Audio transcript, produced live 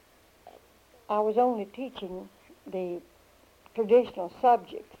I was only teaching the traditional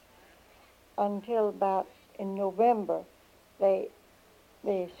subjects until about in November. They,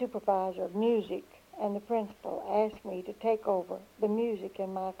 the supervisor of music and the principal asked me to take over the music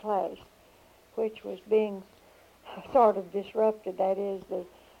in my class, which was being sort of disrupted. That is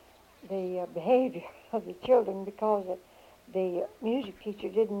the behavior of the children because the music teacher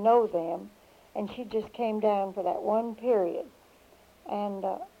didn't know them, and she just came down for that one period. And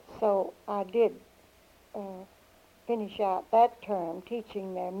so I did finish out that term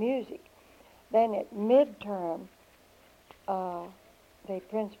teaching their music. Then at midterm, uh, the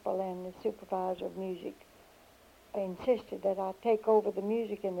principal and the supervisor of music insisted that I take over the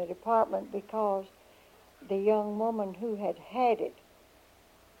music in the department because the young woman who had had it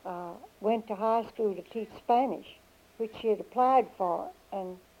went to high school to teach Spanish, which she had applied for,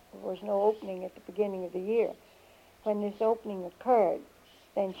 and there was no opening at the beginning of the year. When this opening occurred,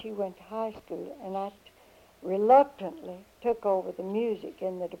 then she went to high school, and I reluctantly took over the music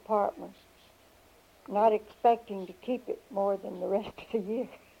in the department, not expecting to keep it more than the rest of the year.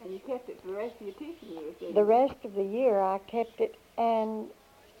 And you kept it for the rest of your teaching years, didn't The you? rest of the year I kept it and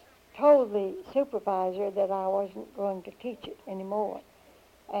told the supervisor that I wasn't going to teach it anymore.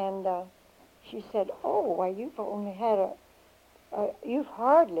 And she said, "Oh, why you've only had you've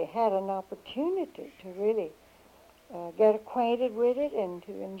hardly had an opportunity to really get acquainted with it and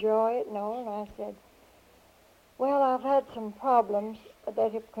to enjoy it and all." And I said, "Well, I've had some problems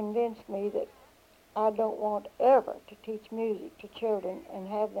that have convinced me that I don't want ever to teach music to children and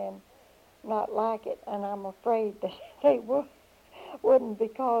have them not like it, and I'm afraid that they wouldn't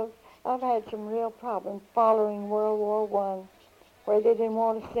because I've had some real problems following World War I, where they didn't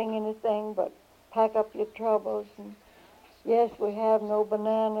want to sing anything but pack up your troubles and yes, we have no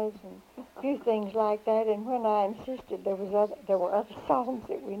bananas and a few things like that. And when I insisted there were other songs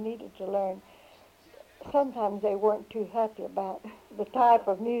that we needed to learn, sometimes they weren't too happy about the type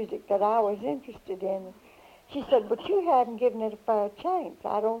of music that I was interested in. She said, "But you haven't given it a fair chance.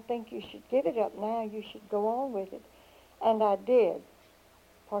 I don't think you should give it up now. You should go on with it." And I did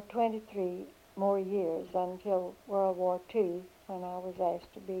for 23 more years until World War II, when I was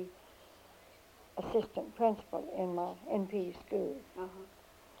asked to be assistant principal in my NP school. Uh-huh.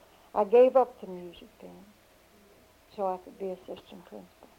 I gave up the music then so I could be assistant principal.